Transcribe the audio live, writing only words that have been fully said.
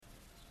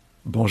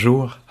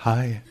Bonjour,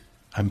 hi,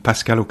 I'm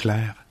Pascal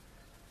Auclair.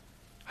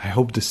 I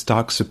hope this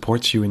talk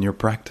supports you in your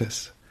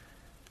practice.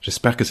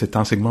 J'espère que cet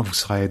enseignement vous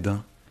sera aidant.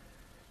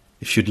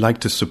 If you'd like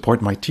to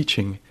support my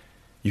teaching,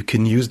 you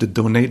can use the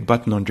donate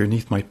button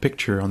underneath my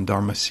picture on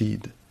Dharma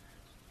Seed.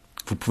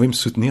 Vous pouvez me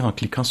soutenir en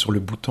cliquant sur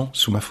le bouton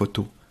sous ma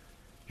photo.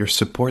 Your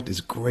support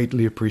is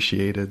greatly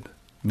appreciated.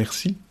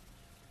 Merci.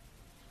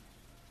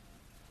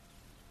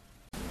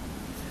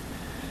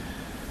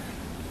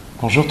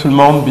 Bonjour tout le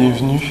monde,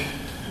 bienvenue.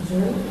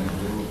 Bonjour.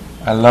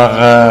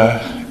 Alors,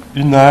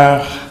 une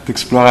heure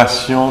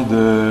d'exploration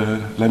de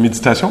la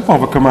méditation. On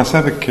va commencer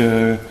avec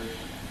une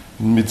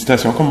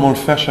méditation comme on le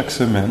fait chaque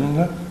semaine.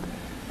 Là.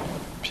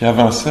 Puis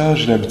avant ça,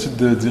 j'ai l'habitude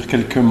de dire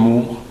quelques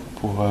mots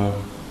pour un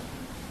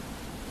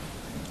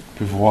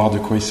peu voir de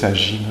quoi il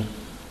s'agit. Là.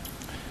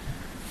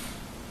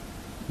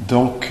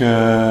 Donc,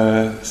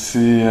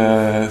 c'est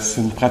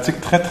une pratique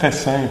très très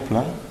simple.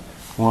 Hein,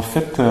 où en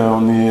fait,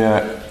 on est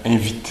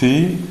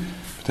invité,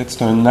 peut-être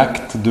c'est un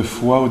acte de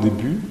foi au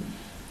début,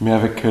 mais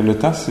avec le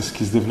temps, c'est ce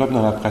qui se développe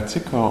dans la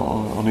pratique.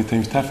 On est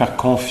invité à faire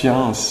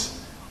confiance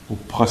au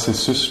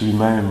processus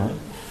lui-même.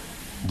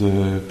 Hein,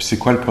 puis c'est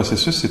quoi le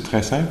processus? C'est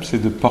très simple,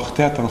 c'est de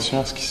porter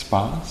attention à ce qui se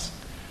passe,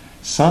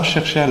 sans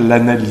chercher à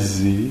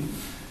l'analyser,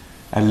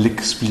 à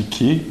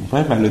l'expliquer,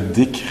 même à le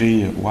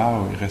décrire.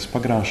 Waouh, il ne reste pas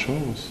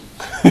grand-chose.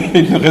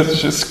 Il nous reste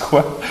juste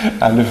quoi?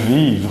 À le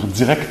vivre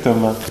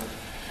directement.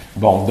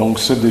 Bon, donc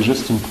ça déjà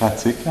c'est une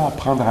pratique, là,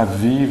 apprendre à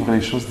vivre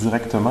les choses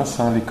directement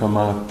sans les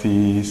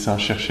commenter, sans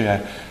chercher à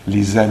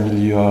les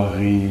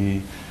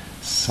améliorer,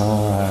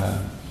 sans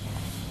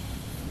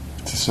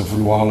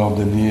vouloir leur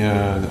donner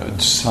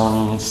du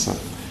sens.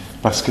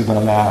 Parce que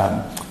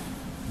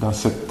dans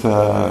cette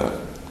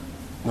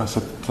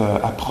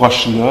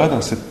approche-là,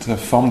 dans cette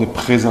forme de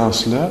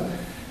présence-là,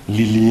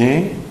 les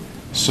liens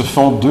se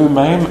font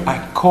d'eux-mêmes à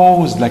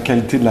cause de la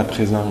qualité de la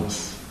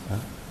présence. Hein?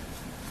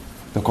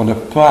 Donc on n'a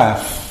pas à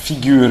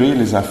figurer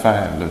les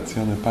affaires, là,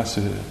 on n'a pas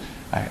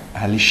à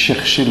aller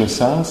chercher le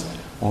sens.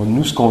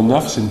 Nous, ce qu'on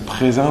offre, c'est une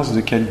présence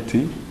de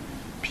qualité.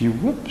 Puis,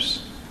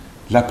 oups,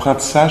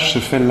 l'apprentissage se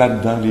fait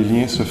là-dedans, les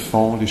liens se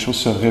font, les choses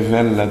se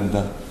révèlent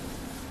là-dedans.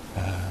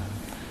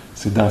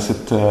 C'est dans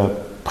cette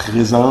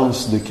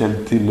présence de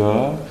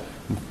qualité-là,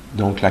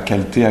 donc la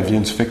qualité, elle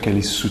vient du fait qu'elle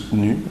est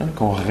soutenue, hein,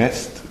 qu'on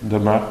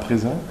demeure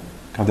présent.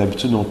 Quand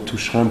d'habitude, on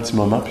toucherait un petit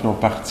moment, puis on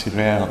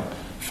partirait en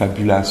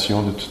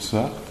fabulation de toutes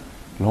sortes.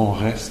 Là, on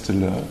reste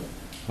là.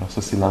 Alors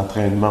ça, c'est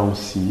l'entraînement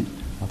aussi.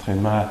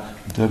 L'entraînement à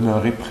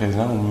demeurer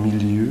présent au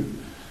milieu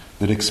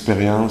de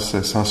l'expérience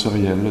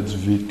sensorielle, là, du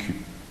vécu.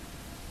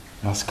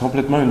 Alors, c'est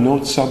complètement une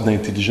autre sorte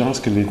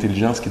d'intelligence que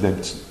l'intelligence qui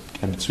est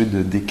habituée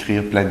de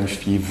décrire,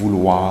 planifier,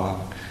 vouloir.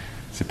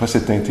 C'est pas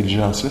cette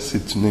intelligence-là,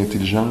 c'est une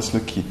intelligence là,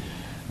 qui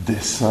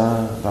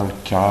descend dans le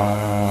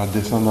cœur,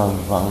 descend dans le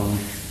ventre,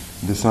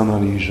 descend dans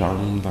les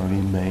jambes, dans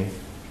les mains,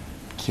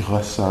 qui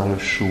ressent le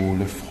chaud,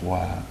 le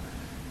froid,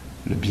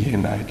 le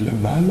bien-être, le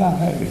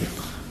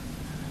mal-être.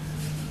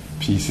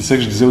 Puis c'est ça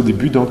que je disais au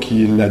début, donc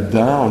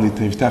là-dedans, on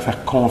est invité à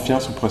faire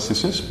confiance au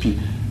processus, puis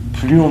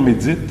plus on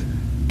médite,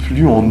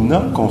 plus on a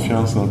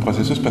confiance dans le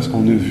processus, parce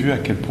qu'on a vu à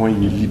quel point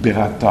il est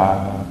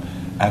libérateur,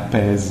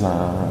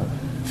 apaisant,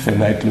 fait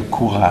naître le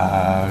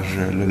courage,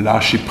 le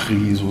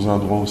lâcher-prise aux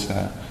endroits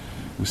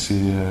où c'est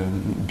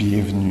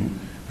bienvenu.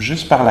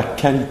 Juste par la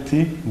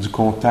qualité du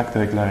contact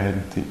avec la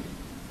réalité.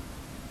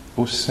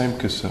 Aussi simple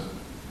que ça.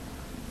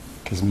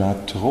 Quasiment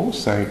trop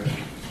simple.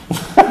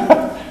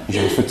 Je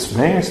le fais-tu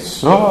bien, c'est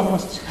ça?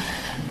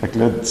 Fait que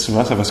là,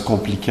 souvent, ça va se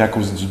compliquer à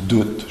cause du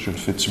doute. Je le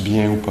fais-tu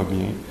bien ou pas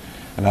bien?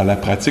 Alors, la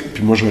pratique,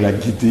 puis moi, je vais la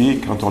guider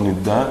quand on est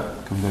dedans,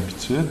 comme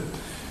d'habitude.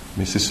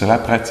 Mais c'est ça, la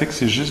pratique,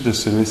 c'est juste de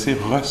se laisser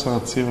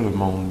ressentir le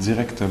monde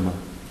directement.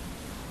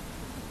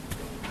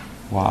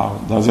 Wow!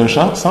 Dans un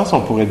sens,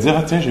 on pourrait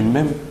dire, tiens, j'ai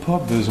même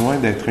pas besoin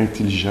d'être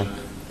intelligent.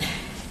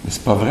 Mais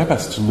c'est pas vrai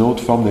parce que c'est une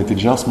autre forme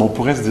d'intelligence. Mais on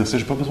pourrait se dire ça,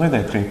 j'ai pas besoin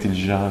d'être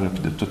intelligent là,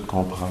 puis de tout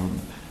comprendre.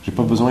 J'ai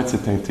pas besoin de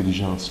cette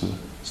intelligence-là.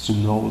 C'est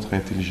une autre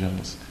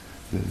intelligence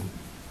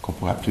qu'on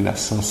pourrait appeler la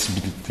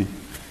sensibilité.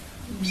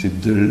 Puis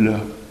c'est de là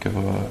que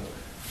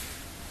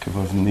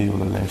va venir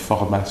là,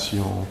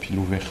 l'information, puis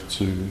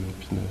l'ouverture,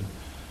 puis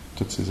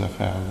toutes ces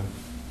affaires-là.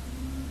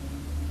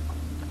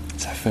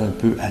 Ça fait un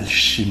peu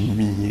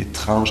alchimie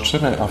étrange. Tout ça,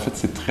 mais en fait,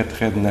 c'est très,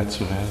 très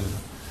naturel.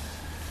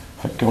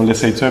 Fait qu'on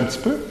l'essaye-tu un petit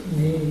peu?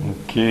 Oui.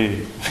 OK.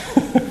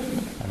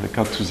 Avec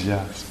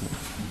enthousiasme.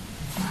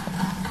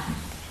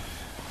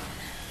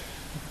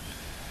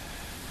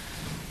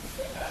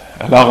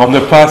 Alors, on n'a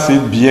pas essayé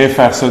de bien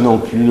faire ça non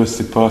plus. Là.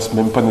 C'est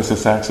même pas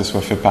nécessaire que ce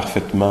soit fait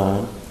parfaitement.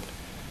 Hein.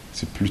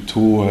 C'est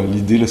plutôt...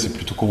 l'idée, là, c'est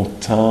plutôt qu'on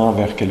tend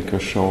vers quelque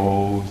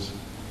chose,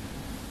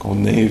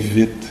 qu'on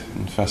invite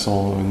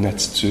une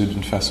attitude,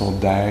 une façon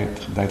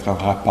d'être en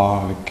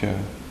rapport avec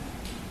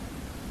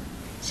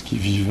ce qui est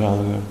vivant,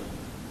 là.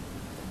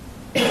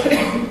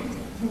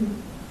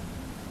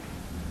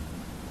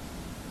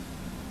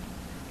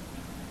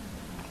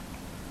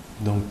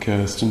 Donc,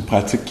 c'est une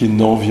pratique qui est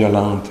non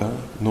violente. Hein?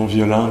 Non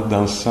violente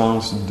dans le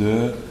sens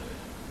de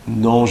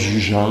non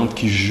jugeante,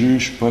 qui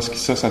juge pas ce qui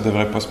ça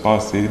devrait pas se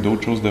passer,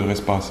 d'autres choses devraient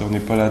se passer, on n'est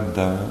pas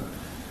là-dedans.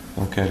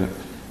 Donc elle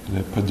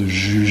n'a pas de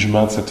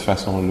jugement de cette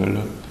façon-là.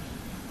 Là.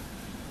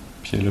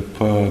 Puis elle n'a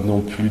pas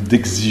non plus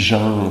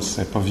d'exigence,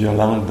 elle n'est pas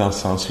violente dans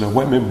ce sens-là.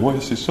 Ouais, mais moi,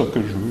 c'est ça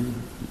que je veux.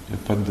 Il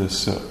n'y a pas de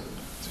ça.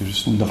 C'est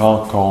juste une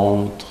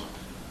rencontre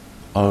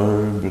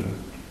humble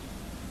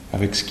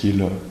avec ce qui est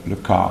là, le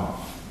corps,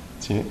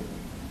 tiens,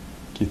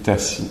 qui est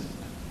assis.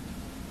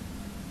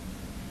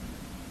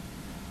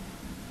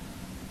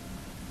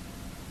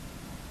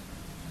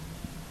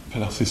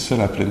 Alors c'est ça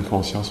la pleine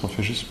conscience, on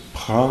fait juste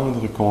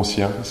prendre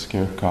conscience qu'il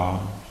y a un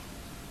corps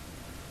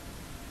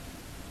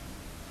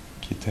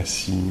qui est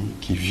assis,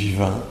 qui est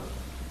vivant,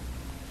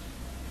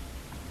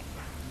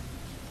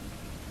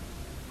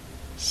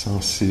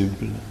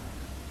 sensible.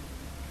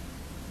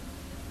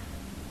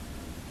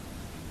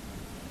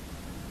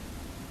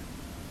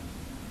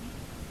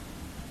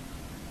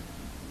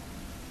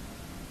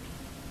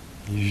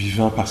 Il est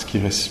vivant parce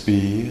qu'il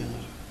respire,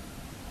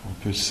 on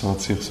peut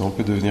sentir ça, on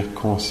peut devenir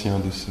conscient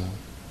de ça.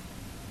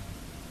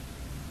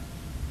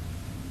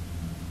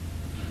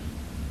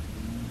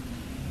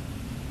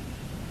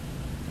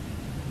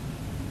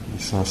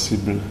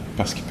 Sensible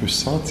parce qu'il peut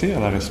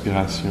sentir la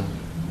respiration.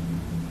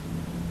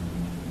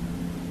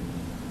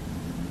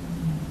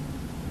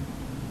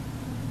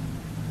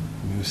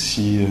 Mais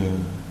aussi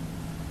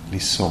les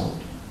sons.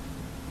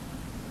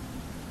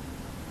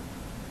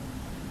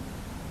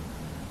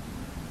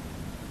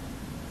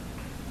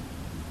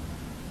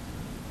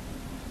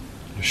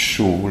 Le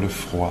chaud, le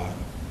froid.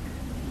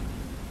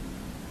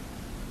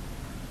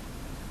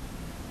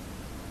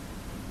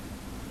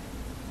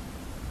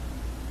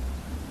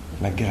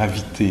 La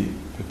gravité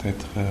peut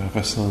être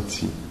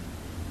ressentie.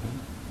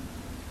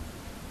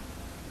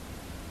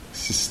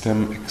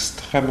 Système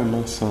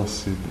extrêmement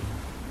sensible.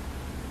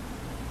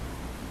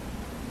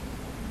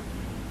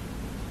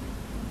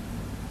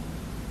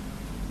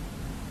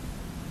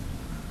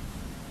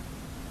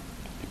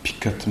 Les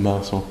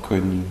picotements sont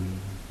connus.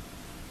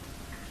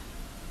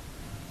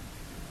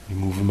 Les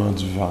mouvements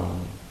du ventre.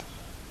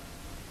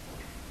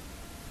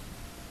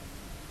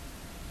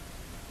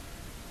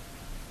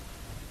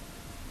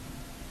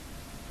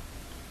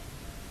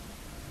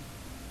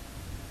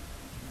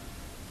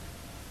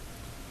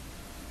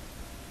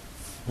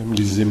 Même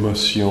les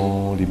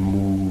émotions, les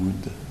moods,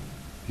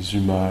 les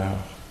humeurs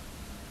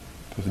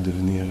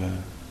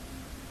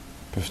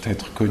peuvent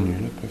être connues,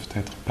 là, peuvent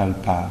être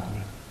palpables.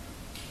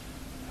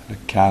 Le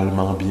calme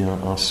ambiant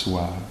en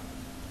soi,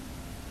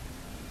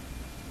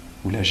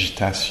 ou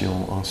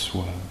l'agitation en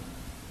soi.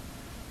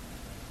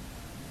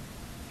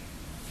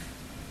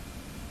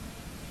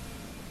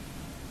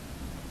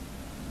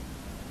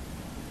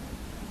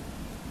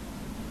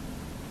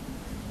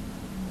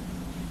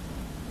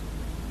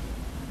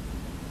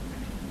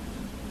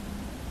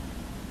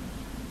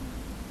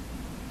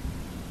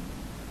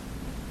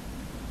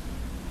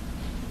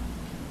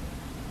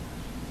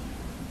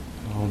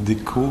 On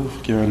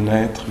découvre qu'il y a un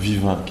être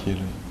vivant qui est là,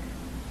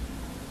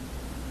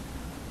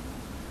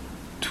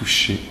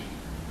 touché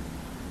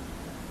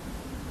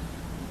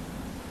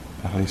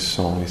par les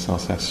sons, les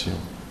sensations.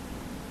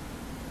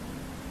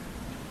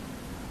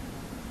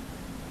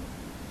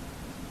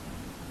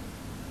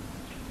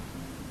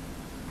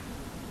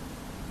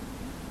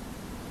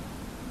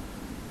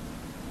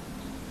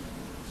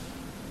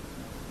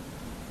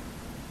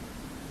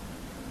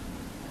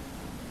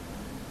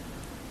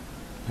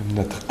 Même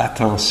notre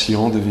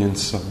attention devient une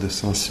sorte de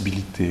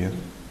sensibilité,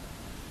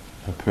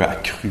 un peu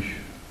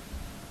accrue.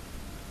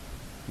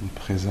 Une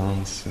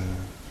présence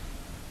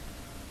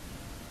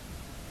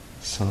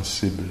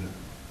sensible.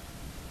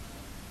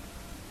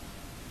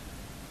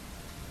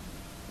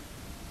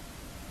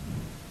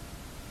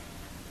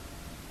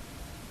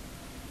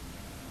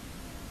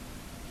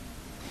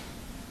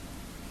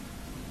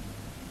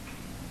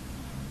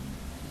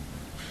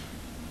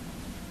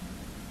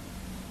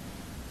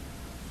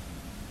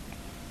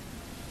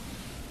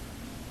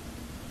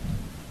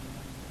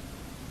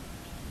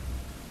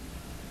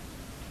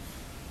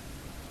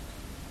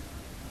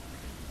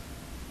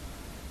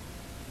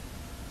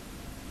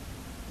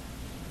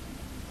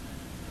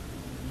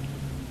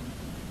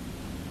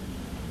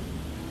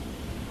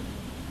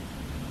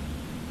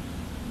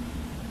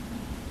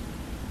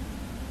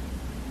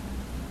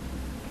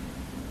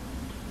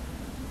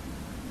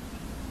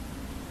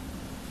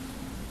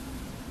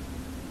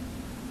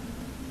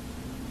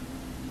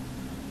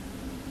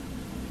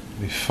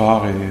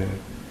 L'effort est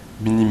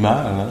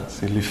minimal, hein?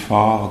 C'est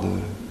l'effort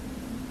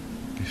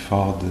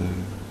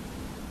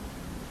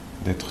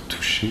d'être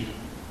touché.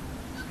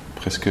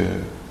 Presque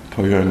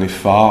pas eu un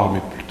effort,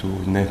 mais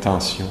plutôt une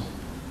intention.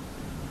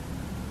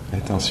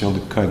 L'intention de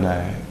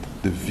connaître,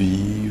 de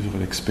vivre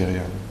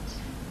l'expérience.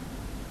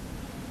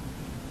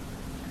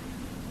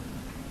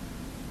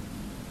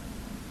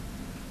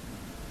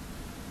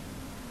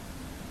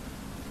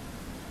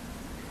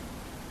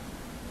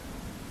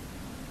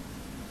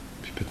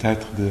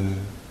 Peut-être de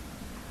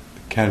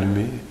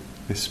calmer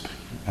l'esprit,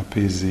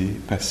 apaiser,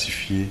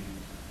 pacifier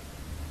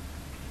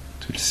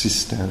tout le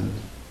système.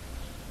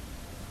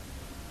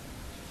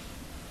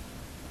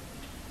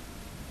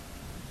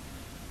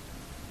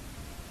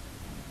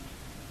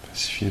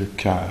 pacifier le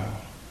cœur,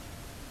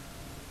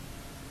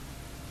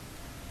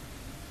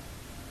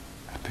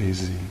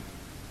 apaiser,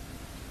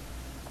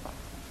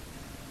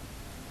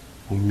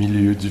 au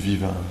milieu du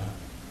vivant,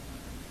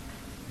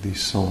 des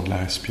sons de la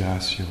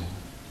respiration.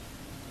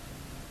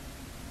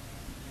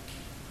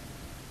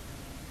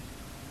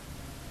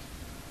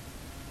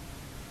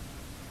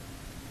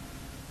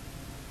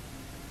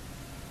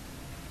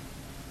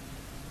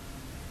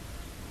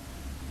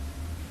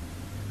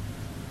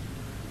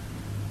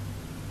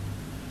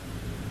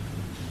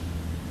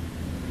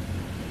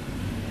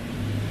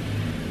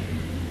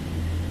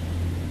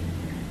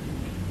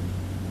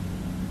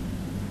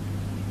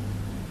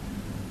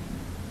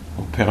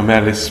 On permet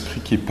à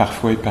l'esprit qui est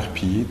parfois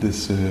éparpillé de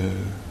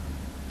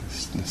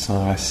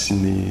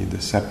s'enraciner, de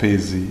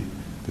s'apaiser,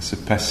 de se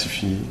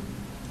pacifier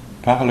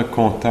par le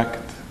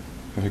contact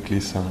avec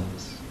les sens.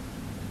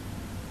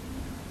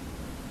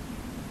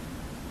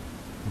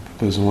 On n'a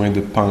pas besoin de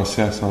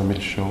penser à 100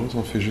 000 choses,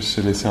 on fait juste se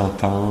laisser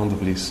entendre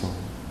les sons.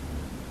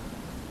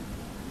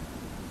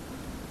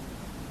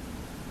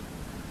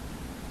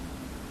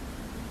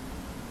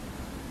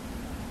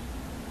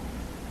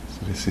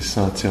 Se laisser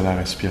sentir la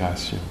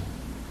respiration.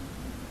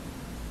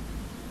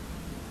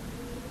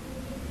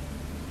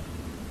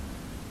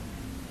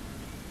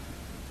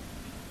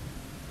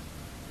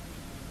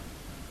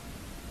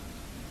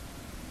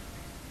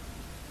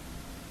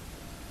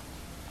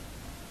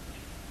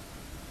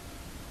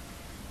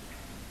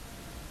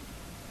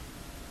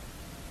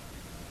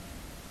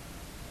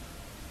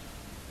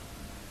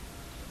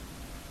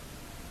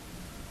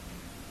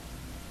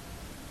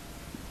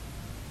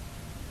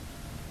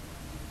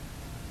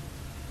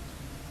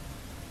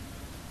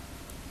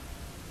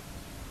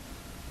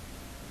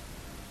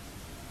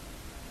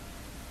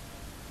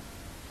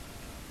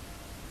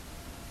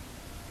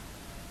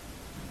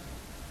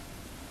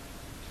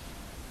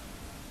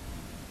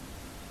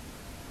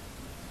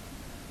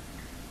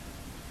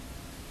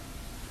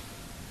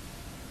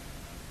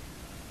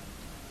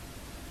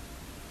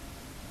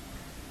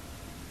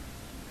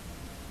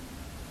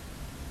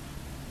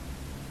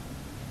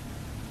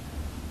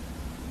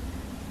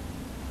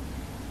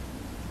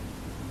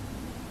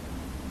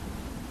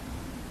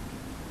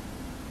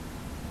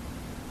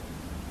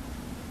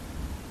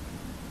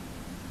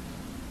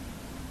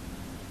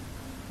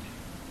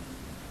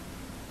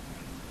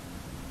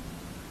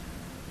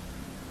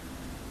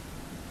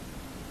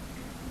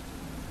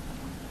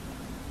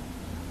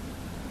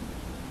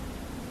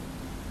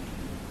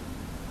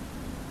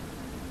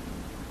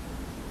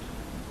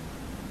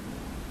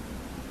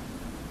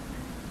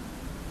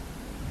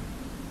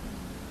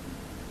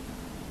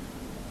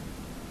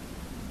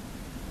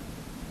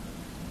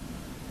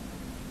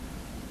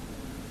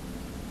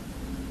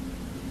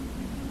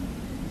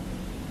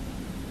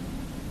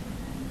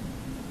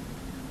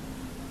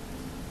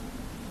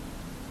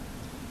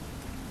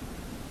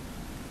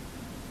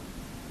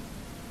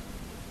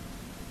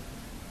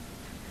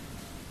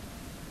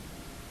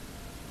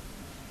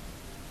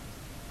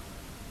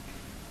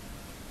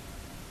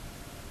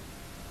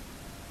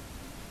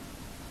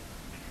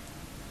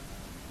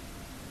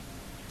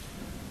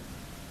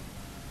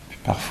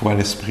 Parfois,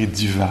 l'esprit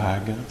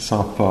divague,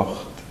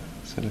 s'emporte,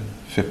 ça le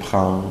fait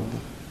prendre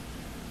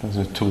dans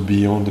un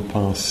tourbillon de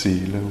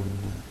pensées, là, une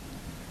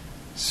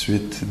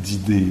suite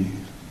d'idées,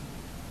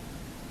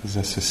 des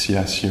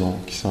associations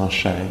qui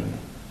s'enchaînent.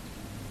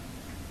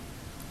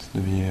 Ça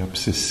devient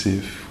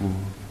obsessif ou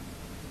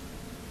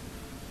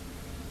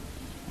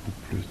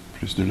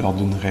plus de l'ordre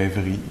d'une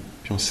rêverie,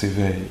 puis on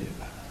s'éveille.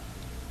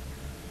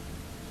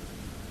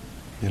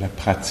 Il y a la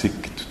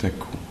pratique tout à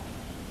coup.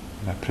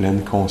 La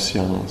pleine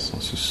conscience,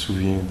 on se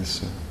souvient de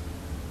ça.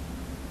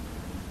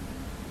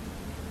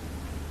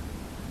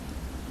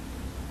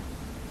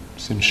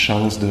 C'est une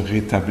chance de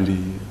rétablir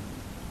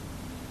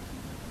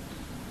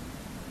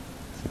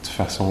cette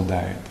façon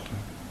d'être.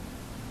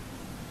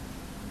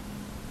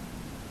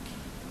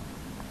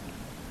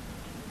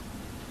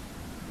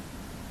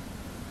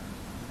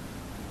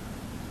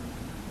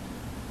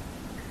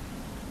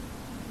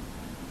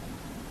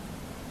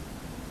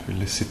 On peut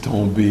laisser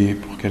tomber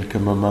pour quelques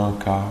moments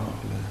encore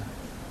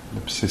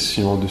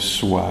l'obsession de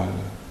soi,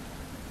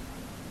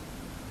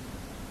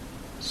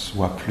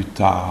 soit plus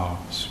tard,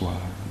 soit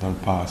dans le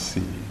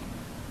passé.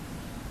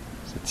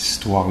 Cette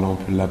histoire-là, on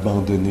peut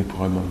l'abandonner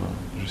pour un moment.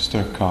 Juste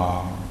un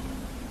corps,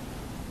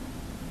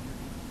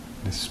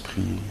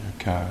 l'esprit,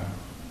 un cœur,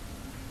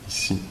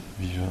 ici,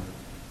 vivant.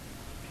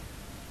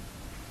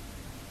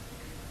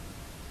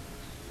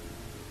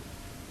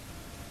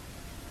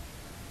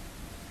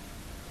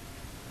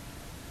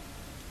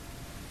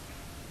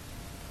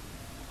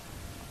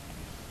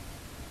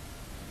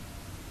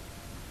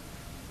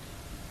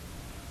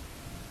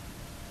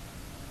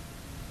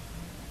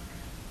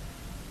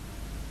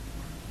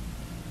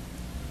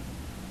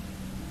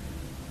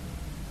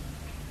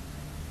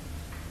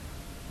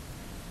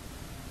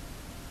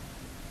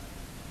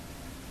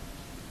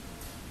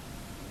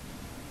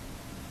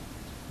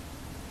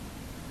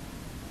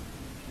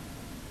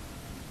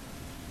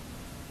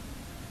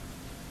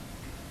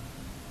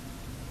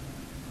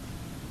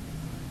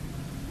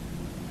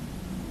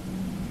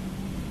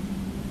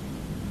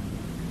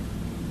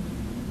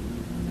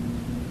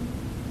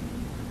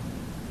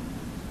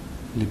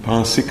 Les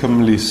pensées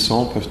comme les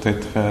sons peuvent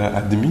être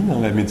admis dans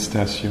la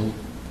méditation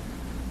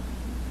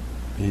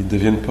et ils ne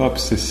deviennent pas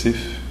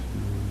obsessifs,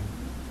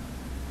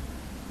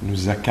 ne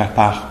nous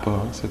accaparent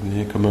pas. Ça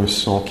devient comme un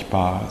son qui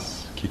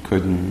passe, qui est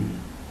connu.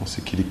 On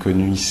sait qu'il est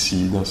connu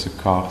ici, dans ce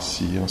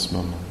corps-ci, en ce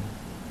moment.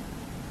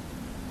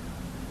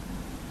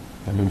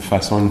 De la même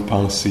façon, une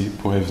pensée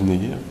pourrait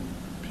venir,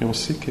 puis on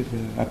sait qu'elle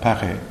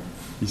apparaît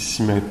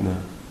ici maintenant.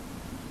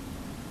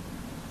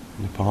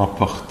 Ne pas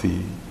emporter,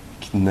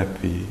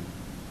 kidnapper,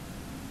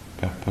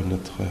 perd pas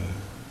notre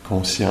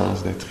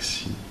conscience d'être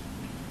ici.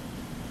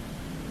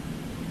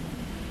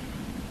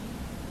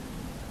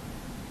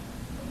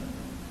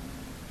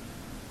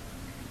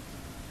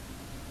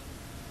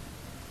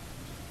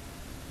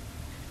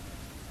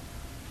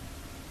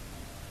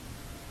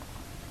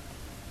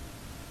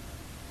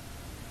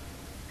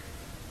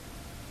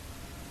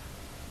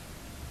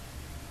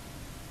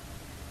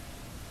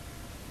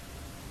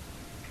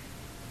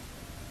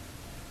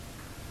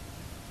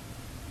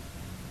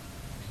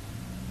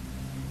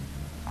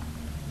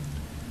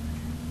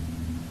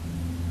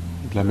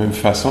 De la même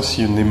façon,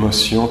 s'il y a une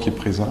émotion qui est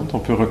présente, on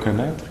peut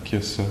reconnaître qu'il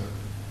y a ça.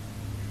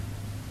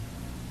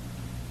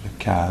 Le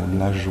calme,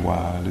 la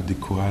joie, le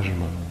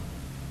découragement,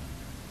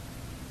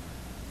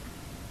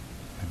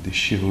 la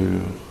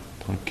déchirure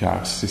dans le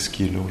cœur, c'est ce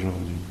qui est là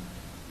aujourd'hui.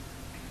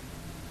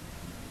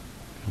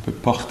 On peut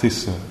porter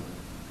ça,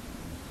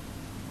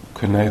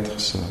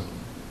 connaître ça,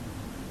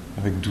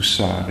 avec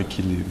douceur,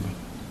 équilibre.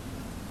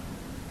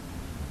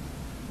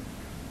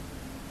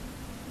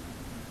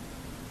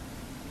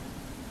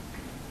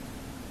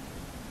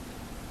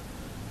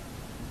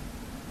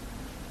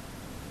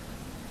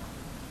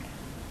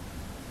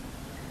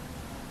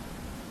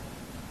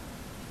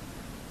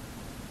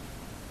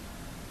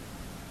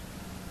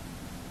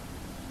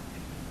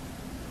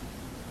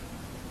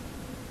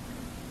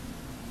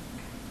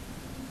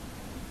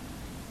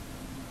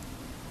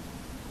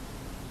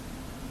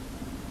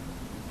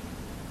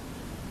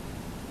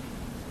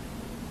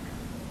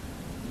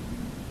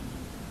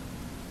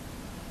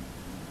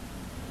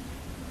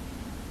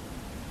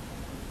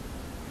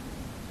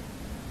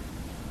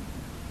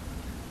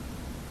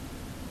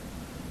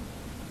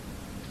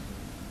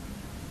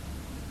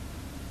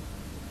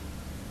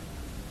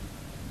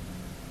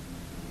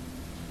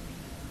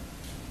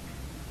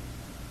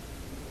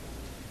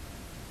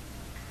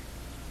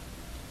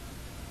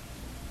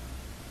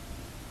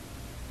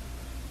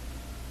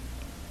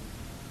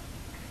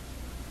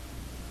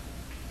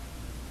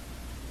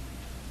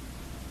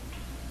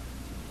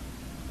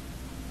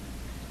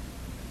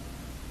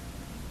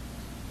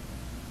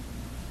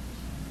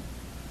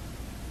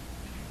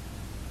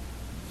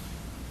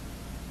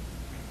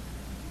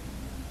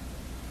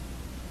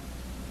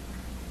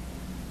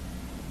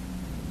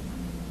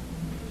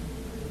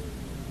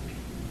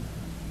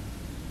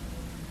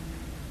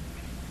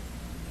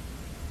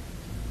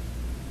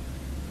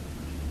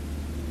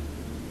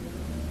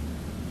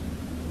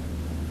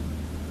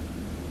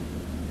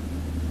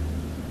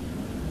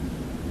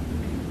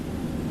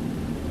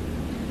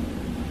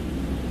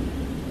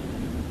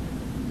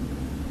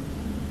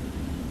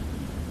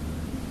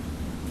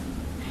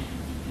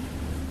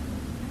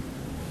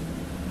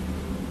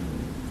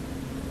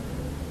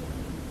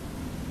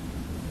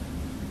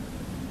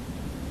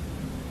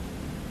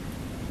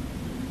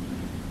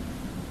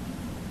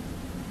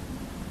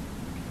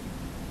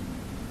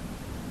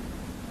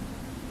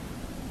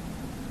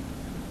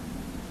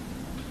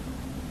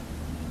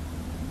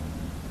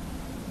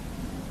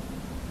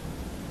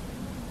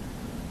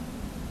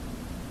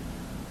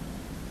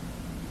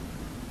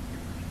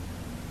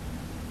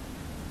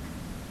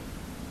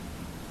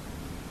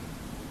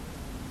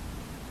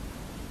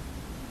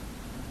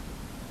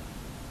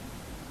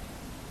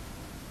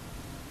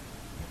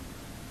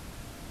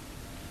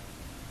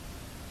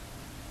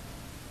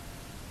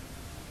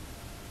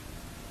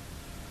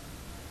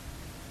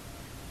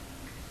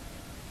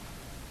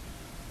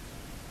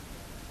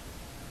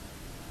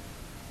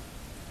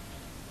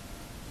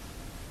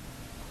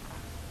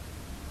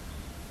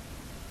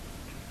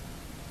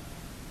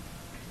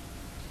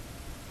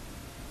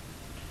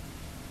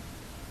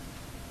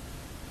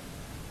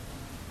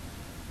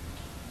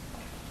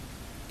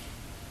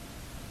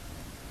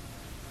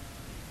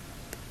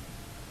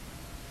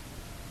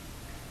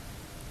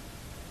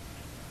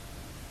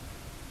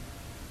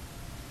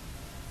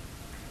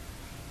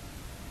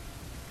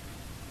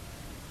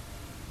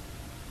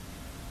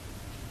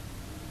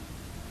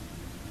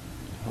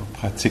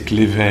 On pratique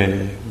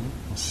l'éveil,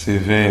 on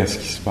s'éveille à ce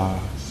qui se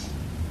passe.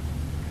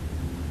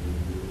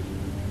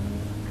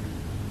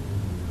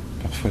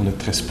 Parfois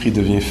notre esprit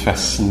devient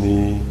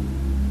fasciné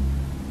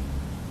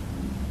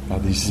par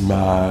des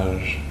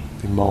images,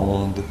 des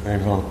mondes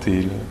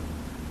inventés là,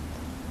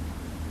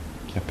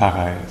 qui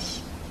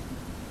apparaissent.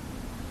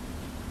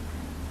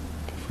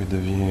 Parfois il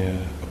devient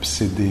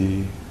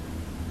obsédé,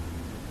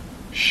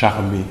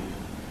 charmé.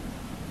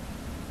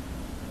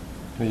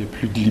 Là, il n'y a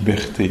plus de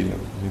liberté, là.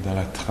 On est dans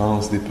la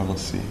transe des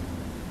pensées,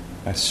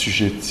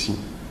 assujetti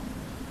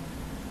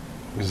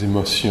aux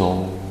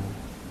émotions,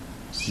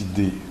 aux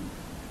idées.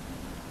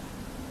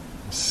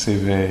 On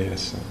s'éveille à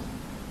ça.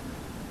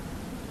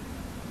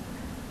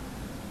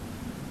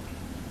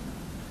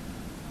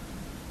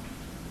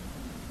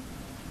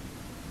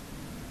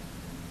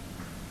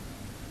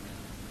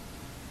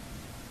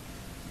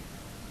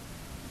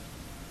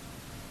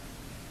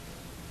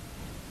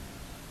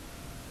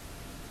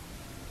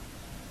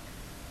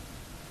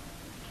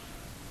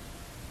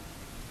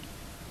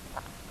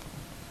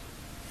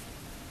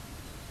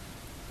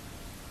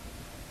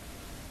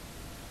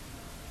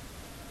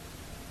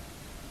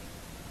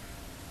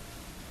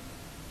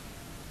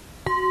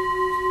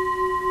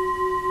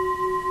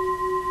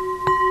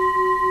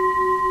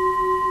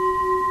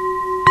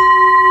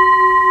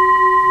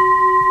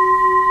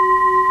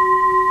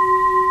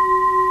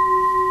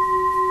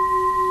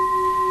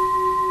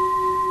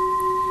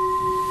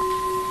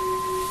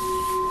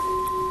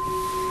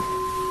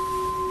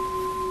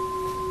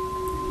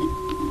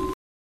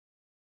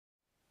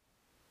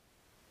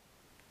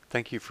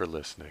 Thank you for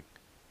listening.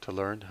 To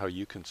learn how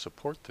you can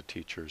support the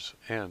teachers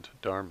and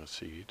Dharma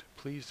Seed,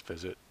 please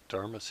visit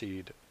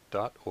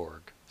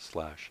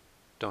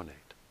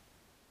dharmaseed.org/donate.